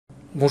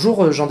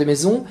Bonjour Jean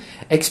Desmaison,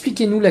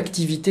 expliquez-nous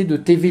l'activité de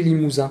TV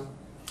Limousin.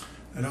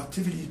 Alors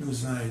TV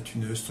Limousin est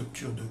une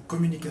structure de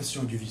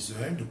communication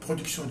audiovisuelle, de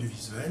production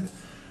audiovisuelle,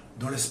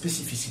 dont la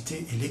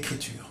spécificité est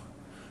l'écriture.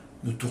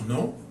 Nous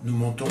tournons, nous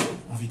montons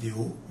en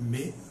vidéo,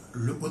 mais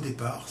au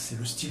départ, c'est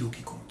le stylo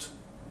qui compte.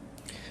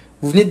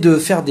 Vous venez de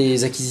faire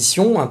des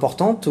acquisitions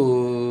importantes.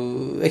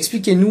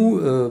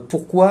 Expliquez-nous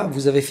pourquoi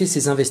vous avez fait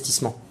ces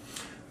investissements.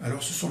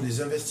 Alors ce sont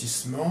des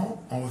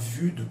investissements en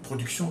vue de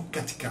production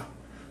 4K,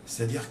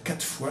 c'est-à-dire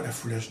 4 fois la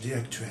Full HD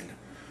actuelle.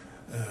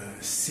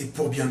 C'est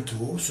pour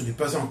bientôt, ce n'est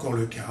pas encore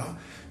le cas,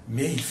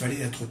 mais il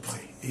fallait être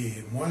prêt. Et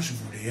moi, je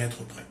voulais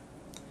être prêt.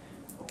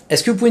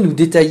 Est-ce que vous pouvez nous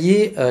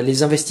détailler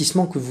les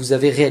investissements que vous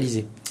avez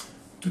réalisés?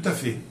 Tout à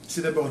fait.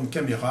 C'est d'abord une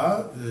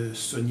caméra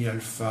Sony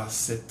Alpha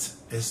 7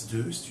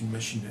 S2, c'est une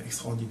machine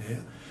extraordinaire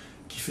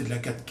qui fait de la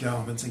 4K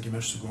en 25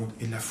 images secondes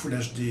et de la Full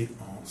HD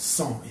en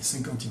 100 et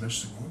 50 images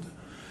secondes,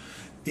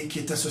 et qui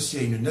est associée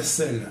à une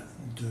nacelle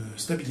de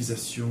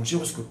stabilisation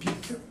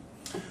gyroscopique.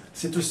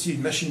 C'est aussi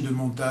une machine de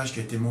montage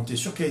qui a été montée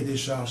sur cahier des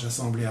charges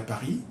assemblée à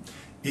Paris,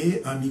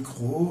 et un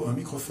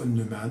microphone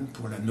Neumann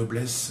pour la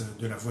noblesse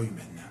de la voix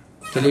humaine.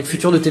 Quel est le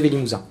futur de TV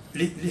Limousin?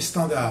 Les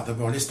standards,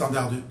 d'abord les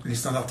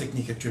standards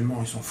techniques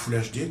actuellement, ils sont Full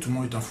HD, tout le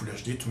monde est en Full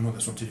HD, tout le monde a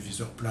son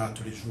téléviseur plat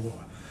tous les jours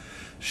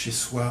chez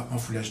soi en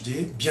Full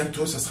HD.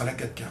 Bientôt, ça sera la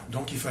 4K,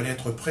 donc il fallait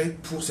être prêt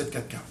pour cette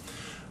 4K.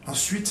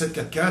 Ensuite, cette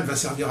 4K, elle va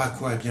servir à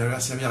quoi? Eh bien, elle va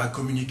servir à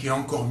communiquer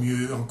encore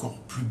mieux, encore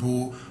plus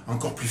beau,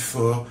 encore plus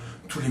fort,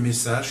 tous les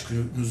messages que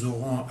nous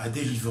aurons à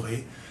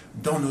délivrer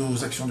dans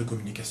nos actions de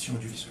communication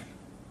audiovisuelle.